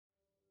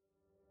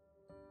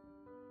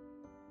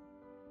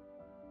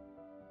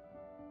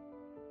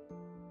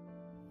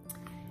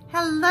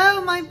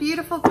Hello, my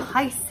beautiful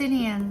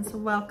Pisceans.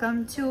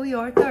 Welcome to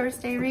your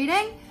Thursday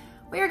reading.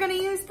 We are going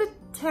to use the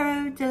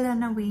Tarot de la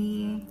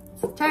Nuit,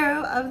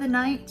 Tarot of the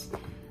Night.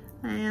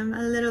 I am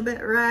a little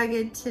bit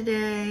ragged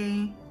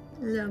today,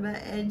 a little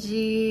bit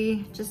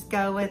edgy. Just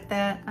go with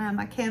it. I have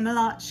my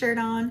Camelot shirt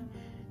on.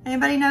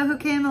 Anybody know who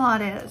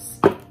Camelot is?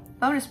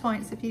 Bonus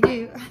points if you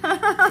do.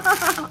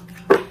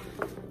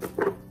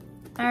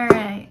 All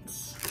right.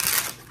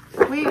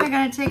 We are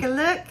going to take a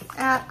look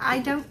at I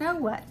don't know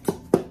what.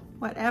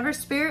 Whatever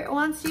spirit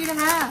wants you to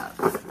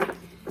have.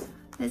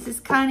 This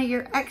is kind of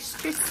your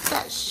extra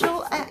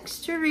special,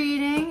 extra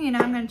reading. You know,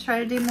 I'm going to try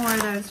to do more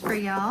of those for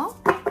y'all.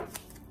 All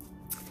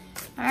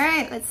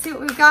right, let's see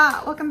what we've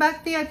got. Welcome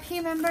back,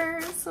 VIP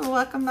members.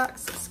 Welcome back,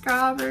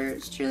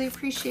 subscribers. Truly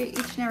appreciate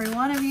each and every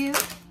one of you.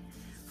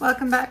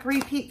 Welcome back,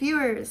 repeat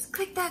viewers.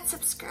 Click that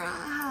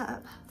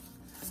subscribe.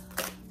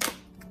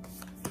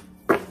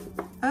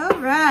 All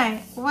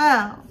right,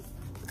 well,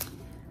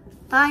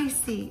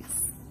 Pisces.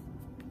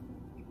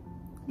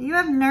 You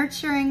have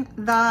nurturing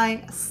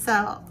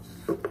thyself.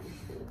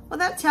 Well,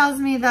 that tells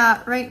me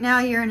that right now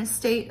you're in a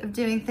state of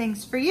doing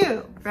things for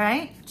you,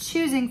 right?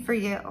 Choosing for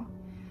you,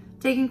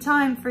 taking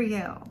time for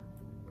you.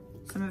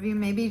 Some of you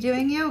may be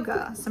doing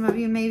yoga. Some of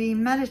you may be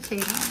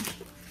meditating,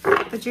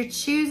 but you're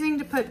choosing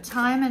to put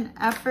time and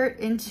effort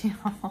into.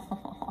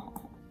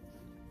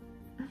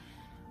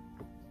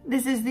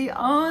 This is the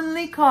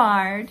only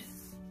card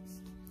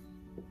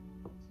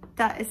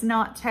that is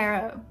not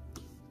tarot.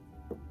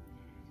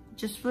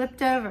 Just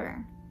flipped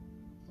over.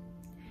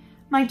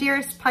 My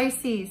dearest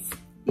Pisces,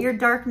 your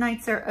dark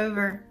nights are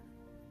over.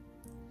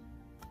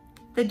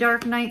 The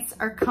dark nights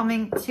are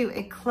coming to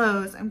a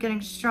close. I'm getting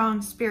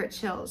strong spirit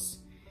chills.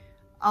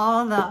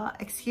 All the,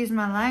 excuse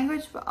my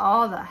language, but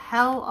all the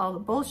hell, all the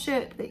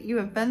bullshit that you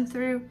have been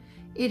through,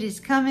 it is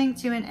coming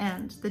to an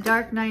end. The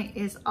dark night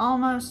is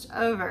almost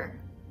over.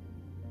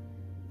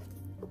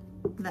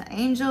 The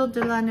Angel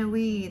de la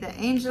Nuit, the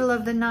angel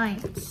of the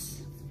night.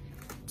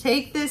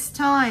 Take this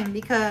time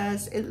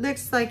because it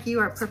looks like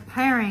you are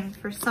preparing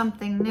for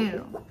something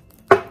new.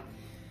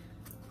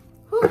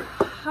 Whew.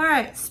 All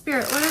right,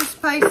 Spirit, what is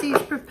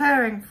Pisces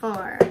preparing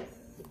for?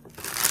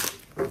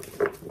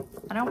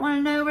 I don't want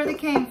to know where they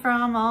came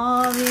from,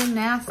 all the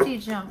nasty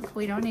junk.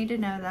 We don't need to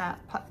know that,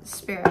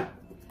 Spirit.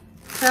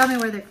 Tell me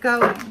where they're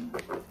going.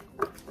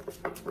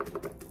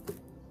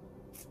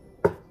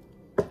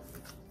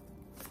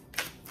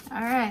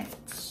 All right.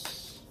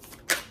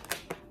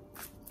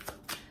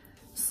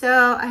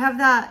 So I have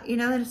that, you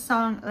know, that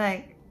song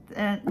like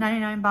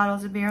 99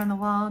 bottles of beer on the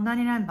wall,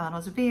 99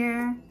 bottles of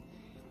beer.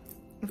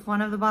 If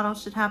one of the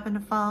bottles should happen to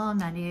fall,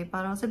 98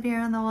 bottles of beer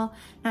on the wall,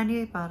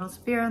 98 bottles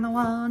of beer on the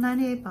wall,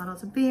 98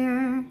 bottles of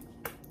beer.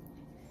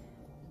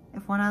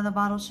 If one of the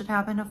bottles should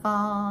happen to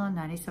fall,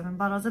 97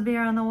 bottles of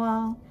beer on the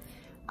wall.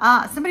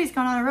 Somebody's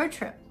going on a road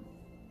trip.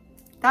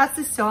 That's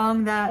the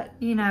song that,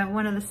 you know,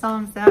 one of the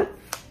songs that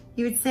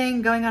you would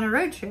sing going on a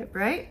road trip,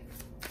 right?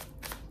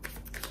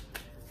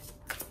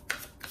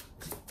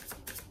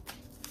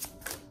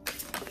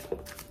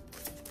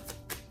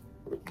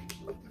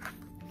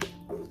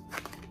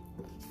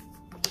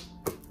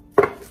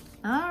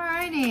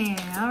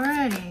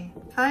 Alrighty.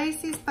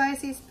 Pisces,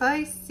 Pisces,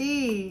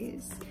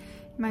 Pisces.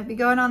 You might be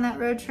going on that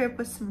road trip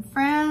with some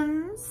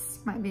friends.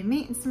 Might be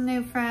meeting some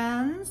new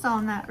friends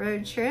on that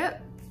road trip.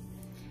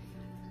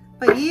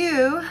 But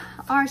you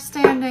are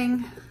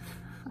standing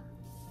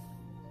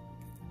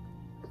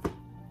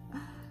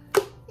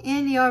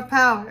in your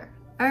power.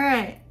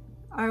 Alright.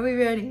 Are we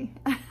ready?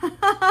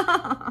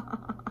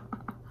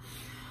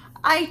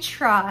 I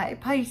try,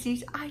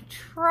 Pisces, I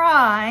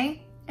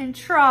try and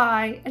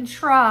try and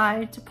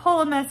try to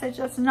pull a message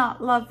that's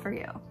not love for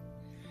you.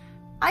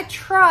 I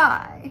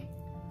try,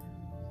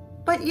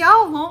 but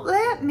y'all won't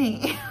let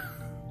me.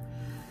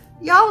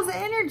 Y'all's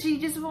energy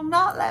just will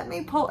not let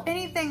me pull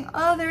anything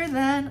other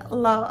than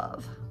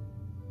love.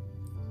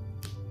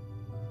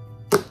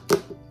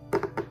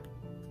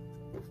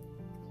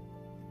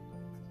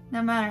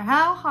 No matter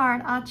how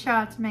hard I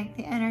try to make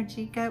the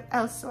energy go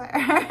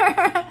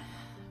elsewhere.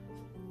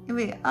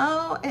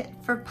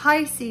 For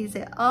Pisces,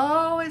 it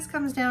always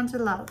comes down to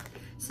love.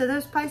 So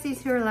those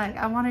Pisces who are like,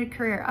 I wanted a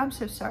career, I'm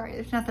so sorry.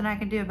 There's nothing I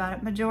can do about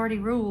it. Majority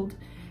ruled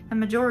and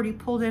majority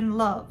pulled in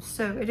love.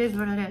 So it is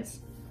what it is.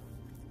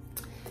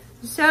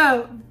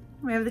 So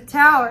we have the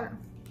Tower.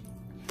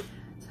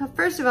 So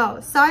first of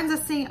all, signs I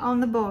see on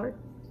the board.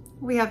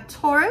 We have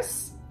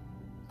Taurus,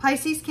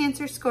 Pisces,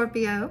 Cancer,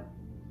 Scorpio,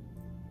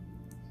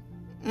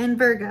 and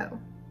Virgo,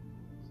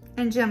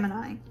 and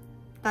Gemini.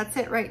 That's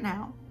it right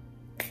now.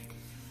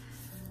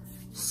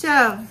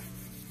 So,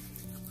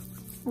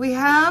 we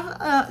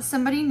have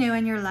somebody new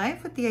in your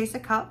life with the Ace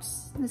of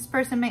Cups. This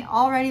person may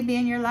already be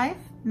in your life,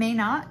 may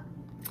not.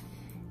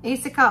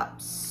 Ace of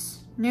Cups,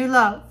 new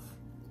love.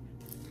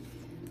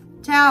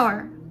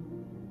 Tower,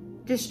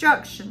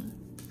 destruction.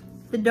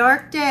 The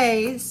dark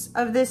days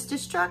of this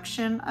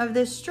destruction, of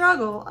this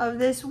struggle, of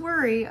this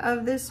worry,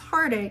 of this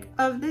heartache,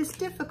 of this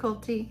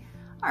difficulty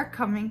are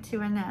coming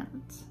to an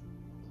end.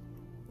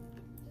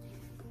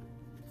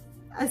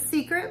 A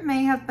secret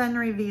may have been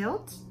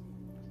revealed.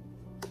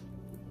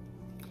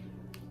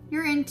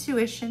 Your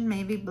intuition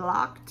may be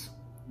blocked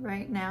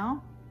right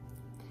now.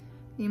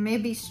 You may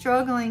be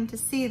struggling to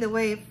see the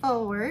way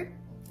forward.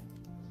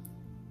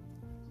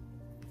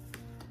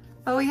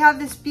 But we have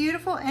this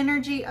beautiful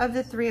energy of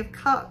the Three of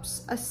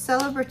Cups, a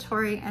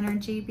celebratory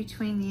energy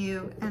between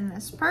you and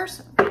this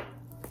person.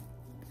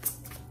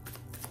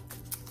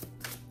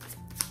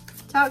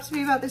 Talk to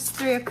me about this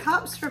Three of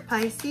Cups for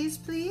Pisces,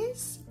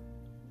 please.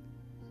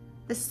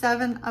 The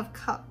Seven of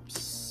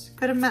Cups.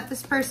 Could have met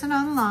this person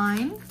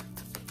online.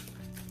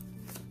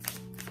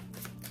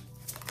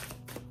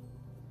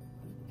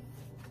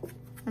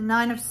 The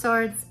Nine of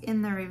Swords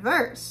in the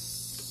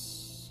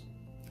reverse.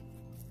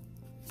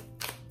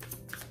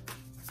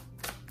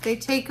 They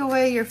take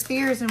away your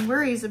fears and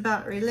worries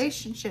about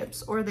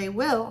relationships, or they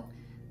will.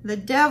 The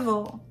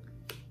Devil.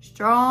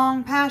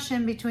 Strong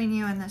passion between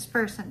you and this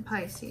person,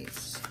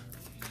 Pisces.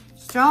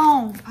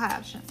 Strong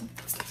passion.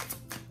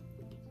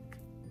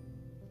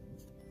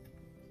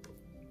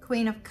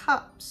 Queen of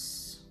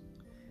Cups.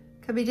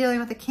 Could be dealing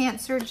with a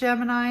Cancer,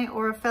 Gemini,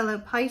 or a fellow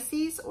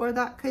Pisces, or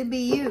that could be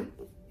you.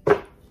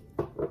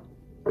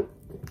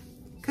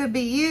 Could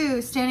be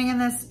you standing in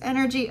this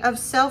energy of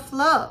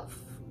self-love.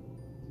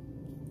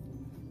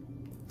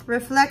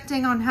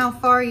 Reflecting on how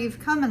far you've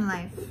come in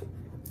life.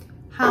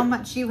 How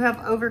much you have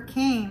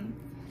overcame.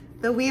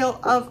 The Wheel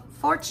of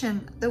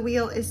Fortune. The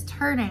wheel is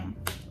turning.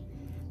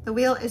 The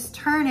wheel is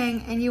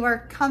turning and you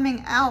are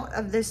coming out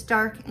of this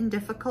dark and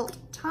difficult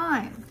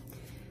time.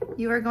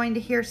 You are going to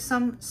hear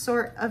some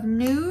sort of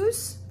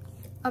news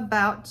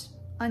about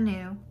a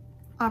new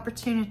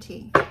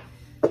opportunity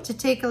to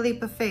take a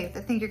leap of faith.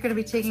 I think you're going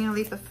to be taking a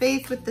leap of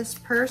faith with this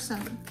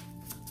person.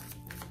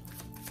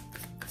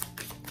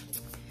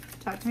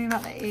 Talk to me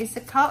about the Ace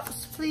of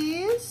Cups,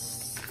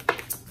 please.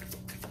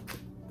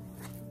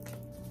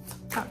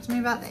 Talk to me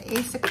about the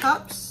Ace of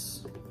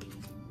Cups.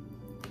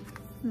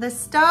 The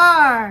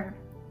Star.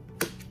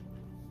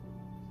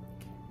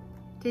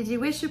 Did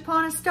you wish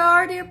upon a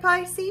star, dear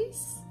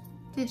Pisces?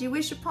 Did you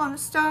wish upon a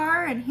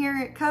star? And here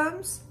it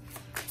comes.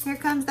 Here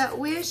comes that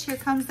wish. Here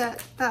comes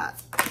that.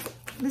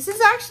 This is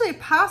actually a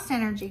past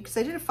energy because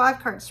I did a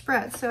 5-card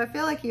spread. So I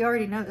feel like you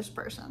already know this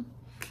person.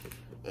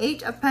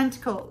 8 of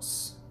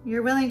Pentacles.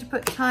 You're willing to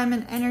put time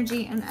and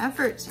energy and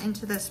effort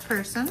into this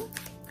person.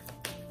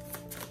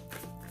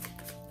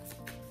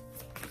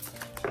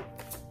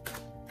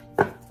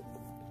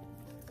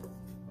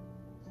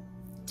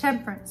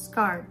 Temperance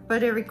card,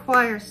 but it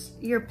requires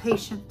your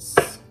patience.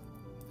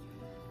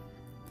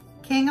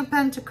 King of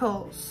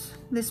Pentacles.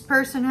 This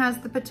person has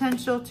the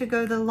potential to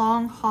go the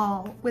long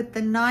haul. With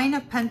the 9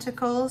 of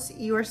Pentacles,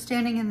 you are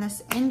standing in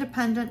this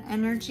independent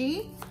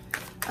energy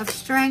of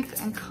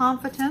strength and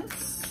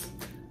confidence.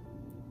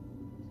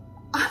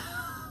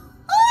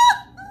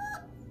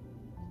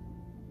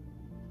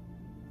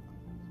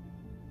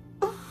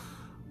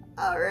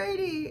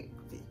 Alrighty.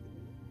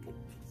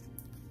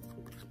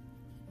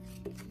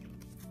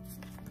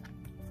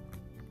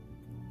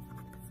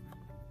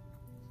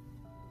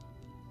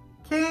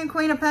 King and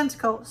Queen of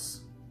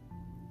Pentacles.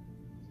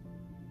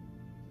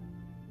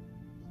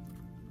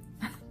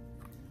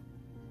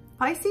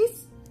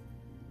 Pisces,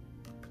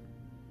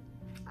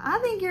 I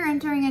think you're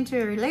entering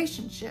into a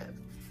relationship.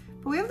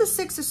 But we have the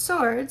 6 of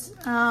Swords.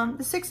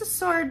 The 6 of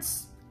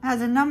Swords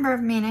has a number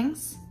of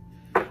meanings.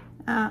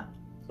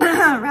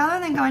 Rather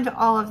than going to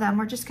all of them,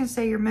 we're just going to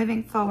say you're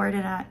moving forward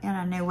in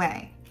a new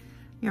way.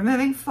 You're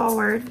moving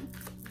forward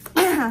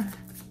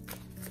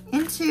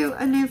into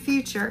a new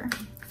future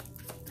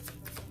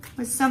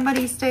with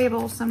somebody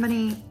stable,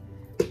 somebody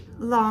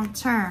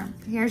long-term.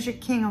 Here's your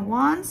King of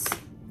Wands.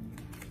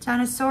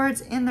 10 of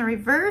Swords in the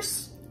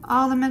reverse.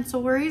 All the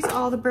mental worries,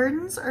 all the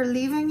burdens are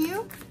leaving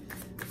you.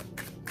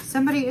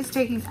 Somebody is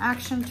taking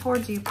action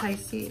towards you,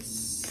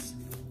 Pisces.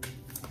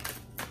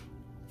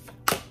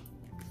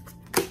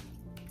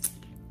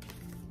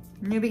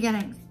 New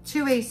beginning.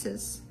 2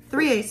 aces.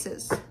 3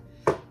 aces.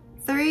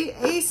 3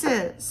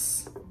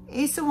 aces.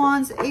 Ace of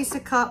Wands, Ace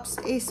of Cups,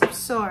 Ace of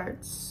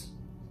Swords.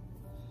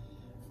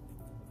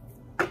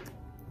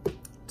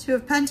 2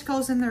 of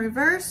Pentacles in the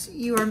reverse.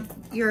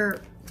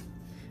 Your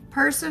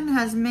person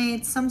has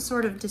made some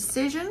sort of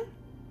decision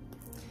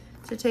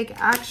to take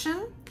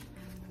action.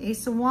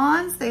 Ace of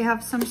Wands, they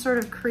have some sort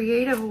of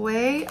creative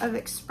way of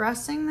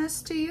expressing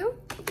this to you.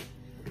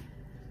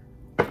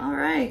 All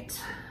right,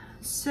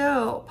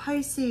 so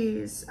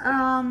Pisces,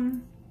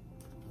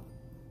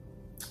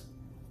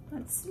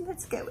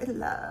 let's go with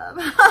love.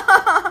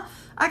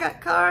 I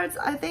got cards.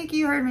 I think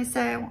you heard me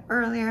say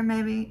earlier,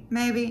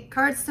 maybe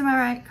cards to my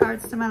right,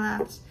 cards to my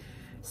left.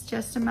 It's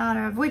just a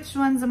matter of which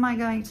ones am I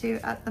going to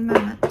at the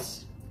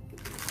moment.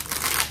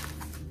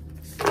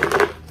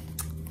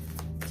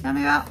 Tell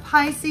me about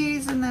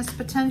Pisces and this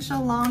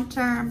potential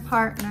long-term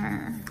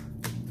partner.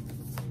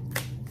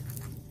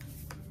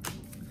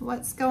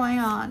 What's going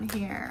on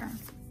here?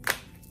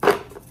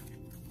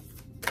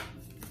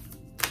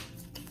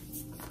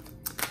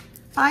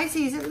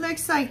 Pisces, it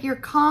looks like your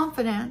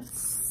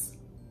confidence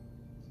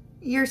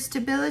Your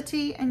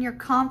stability and your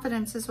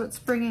confidence is what's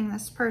bringing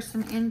this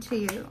person into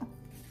you.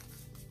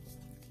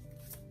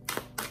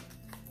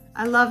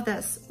 I love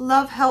this.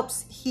 Love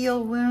helps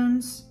heal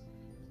wounds.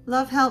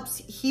 Love helps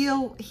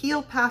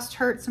heal past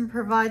hurts and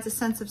provides a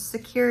sense of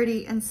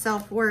security and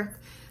self-worth.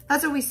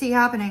 That's what we see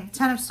happening.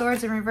 10 of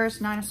Swords in reverse,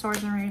 9 of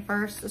Swords in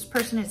reverse. This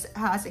person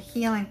has a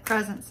healing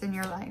presence in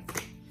your life.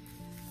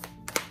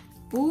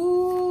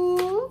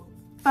 Ooh,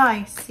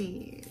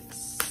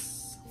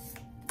 Pisces.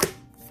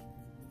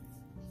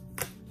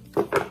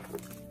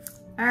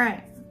 All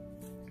right.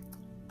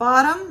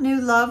 Bottom,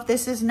 new love.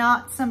 This is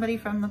not somebody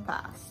from the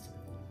past.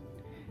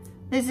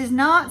 This is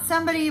not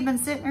somebody you've been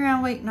sitting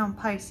around waiting on,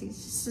 Pisces.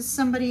 This is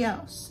somebody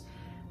else.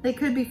 They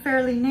could be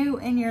fairly new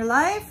in your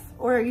life,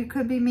 or you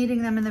could be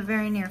meeting them in the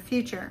very near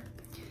future.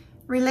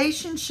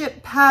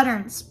 Relationship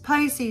patterns.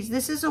 Pisces,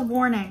 this is a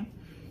warning.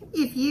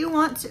 If you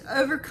want to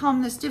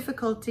overcome this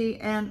difficulty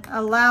and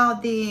allow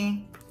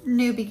the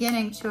new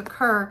beginning to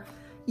occur,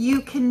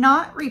 you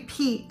cannot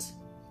repeat.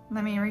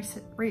 Let me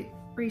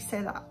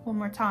re-say that one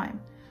more time.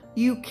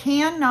 You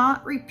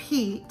cannot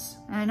repeat,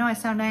 and I know I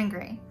sound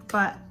angry,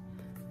 but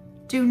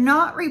do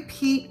not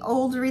repeat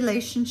old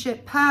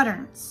relationship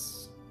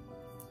patterns.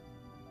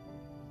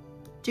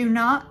 Do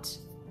not.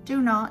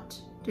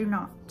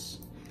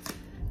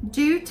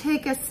 Do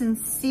take a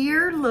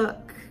sincere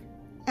look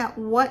at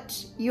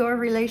what your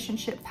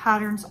relationship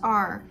patterns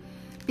are,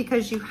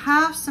 because you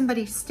have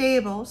somebody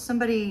stable,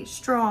 somebody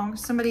strong,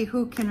 somebody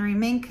who can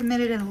remain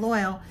committed and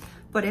loyal.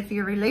 But if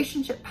your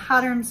relationship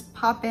patterns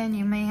pop in,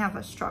 you may have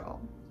a struggle.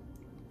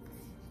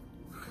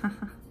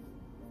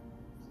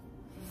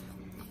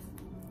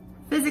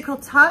 Physical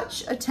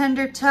touch, a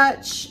tender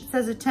touch. It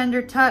says a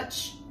tender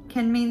touch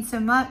can mean so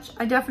much.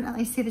 I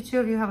definitely see the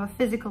two of you have a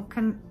physical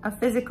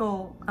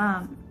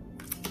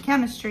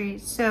chemistry.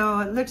 So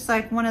it looks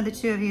like one of the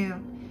two of you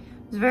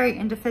is very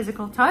into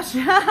physical touch.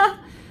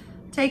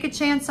 Take a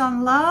chance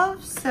on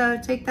love. So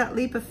take that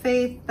leap of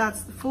faith.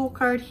 That's the Fool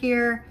card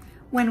here.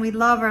 When we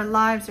love, our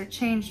lives are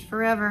changed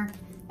forever.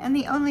 And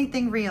the only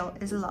thing real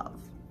is love.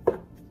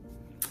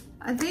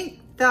 I think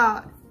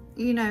that,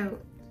 you know,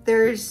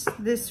 there's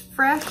this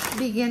fresh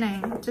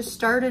beginning to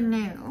start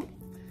anew,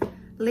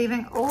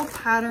 leaving old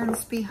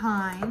patterns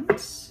behind,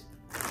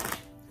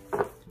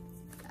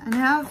 and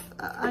have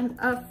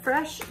a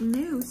fresh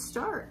new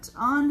start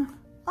on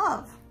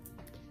love.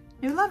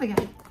 New love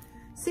again.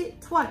 See,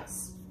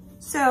 twice.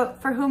 So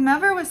for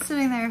whomever was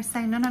sitting there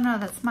saying, no,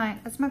 that's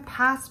my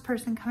past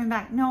person coming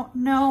back.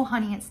 No,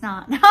 honey, it's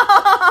not.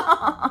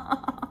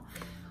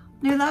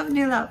 New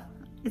love.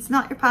 It's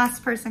not your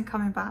past person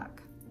coming back.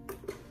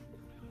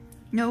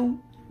 No.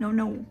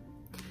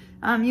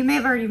 You may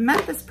have already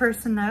met this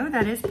person though.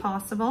 That is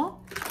possible,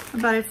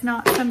 but it's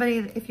not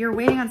somebody. If you're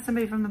waiting on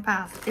somebody from the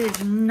past, it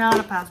is not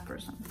a past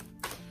person.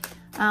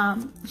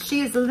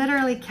 She is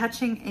literally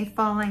catching a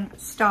falling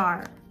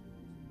star.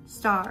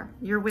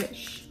 Your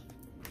wish.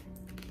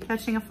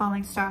 Catching a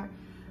falling star.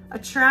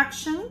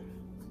 Attraction.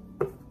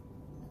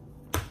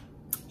 A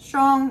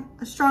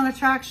strong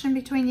attraction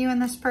between you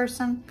and this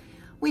person.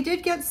 We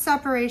did get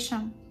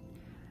separation.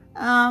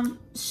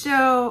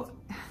 So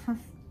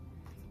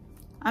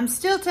I'm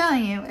still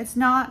telling you, it's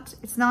not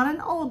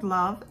an old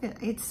love.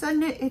 It's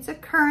a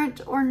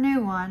current or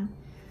new one.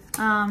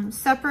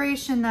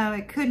 Separation though,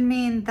 it could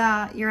mean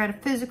that you're at a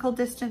physical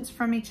distance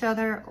from each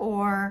other,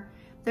 or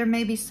there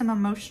may be some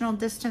emotional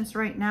distance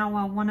right now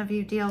while one of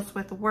you deals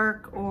with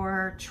work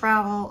or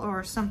travel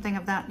or something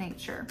of that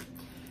nature.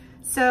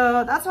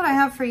 So that's what I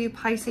have for you,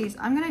 Pisces.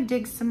 I'm going to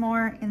dig some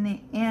more in the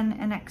in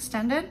and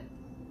extended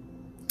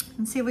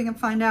and see if we can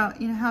find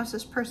out, you know, how's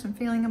this person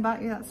feeling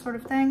about you, that sort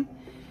of thing.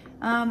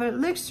 But it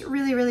looks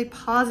really, really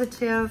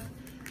positive.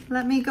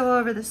 Let me go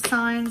over the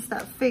signs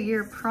that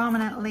figure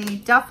prominently.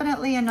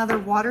 Definitely another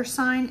water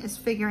sign is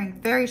figuring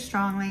very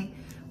strongly.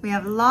 We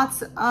have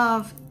lots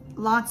of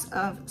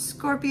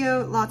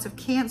Scorpio, lots of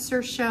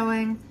Cancer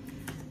showing,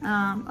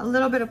 a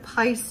little bit of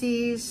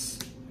Pisces.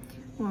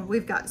 Well,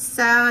 we've got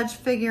Sag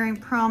figuring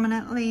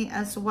prominently,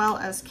 as well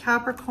as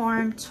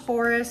Capricorn,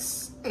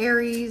 Taurus,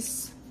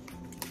 Aries,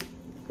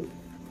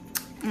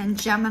 and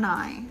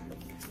Gemini.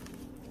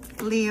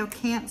 Leo,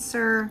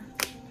 Cancer,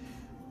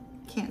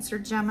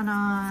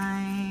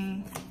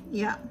 Gemini,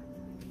 yeah,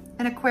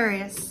 and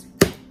Aquarius.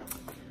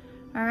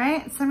 All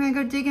right, so I'm gonna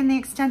go dig in the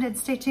extended.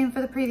 Stay tuned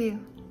for the preview.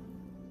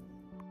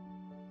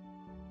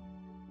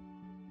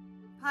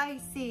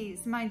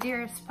 Pisces, my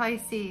dearest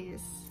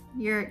Pisces,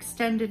 your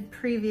extended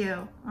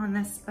preview on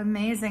this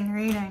amazing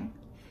reading.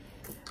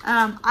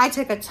 I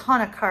took a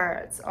ton of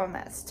cards on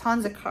this,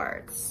 tons of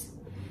cards.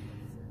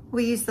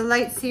 We used the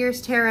Light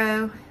Seers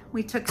Tarot.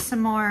 We took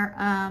some more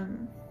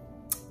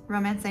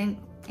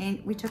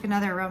we took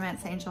another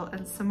Romance Angel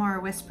and some more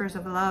Whispers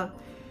of Love.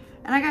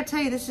 And I gotta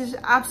tell you, this is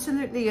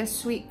absolutely a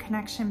sweet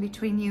connection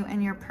between you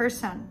and your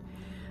person.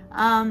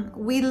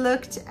 We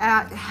looked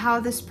at how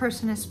this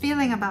person is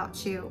feeling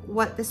about you,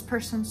 what this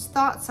person's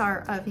thoughts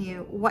are of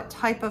you, what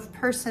type of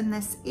person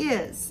this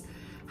is,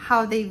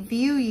 how they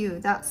view you,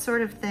 that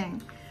sort of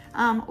thing.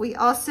 We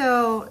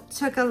also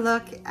took a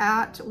look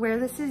at where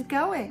this is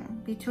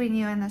going between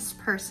you and this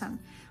person.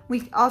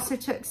 We also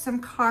took some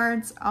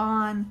cards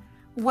on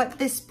what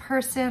this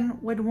person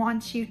would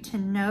want you to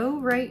know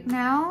right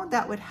now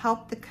that would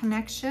help the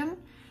connection.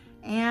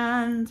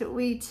 And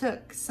we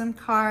took some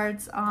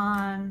cards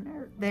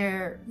on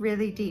their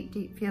really deep,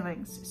 deep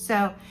feelings.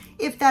 So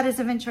if that is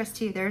of interest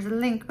to you, there's a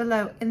link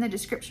below in the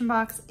description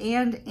box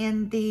and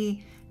in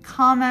the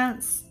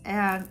comments.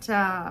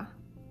 And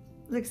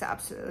looks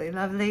absolutely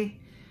lovely.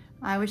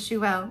 I wish you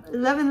well.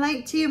 Love and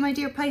light to you, my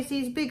dear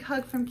Pisces. Big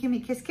hug from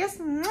Kimmy. Kiss, kiss.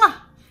 Mwah!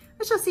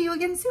 I shall see you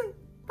again soon.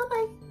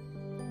 Bye-bye.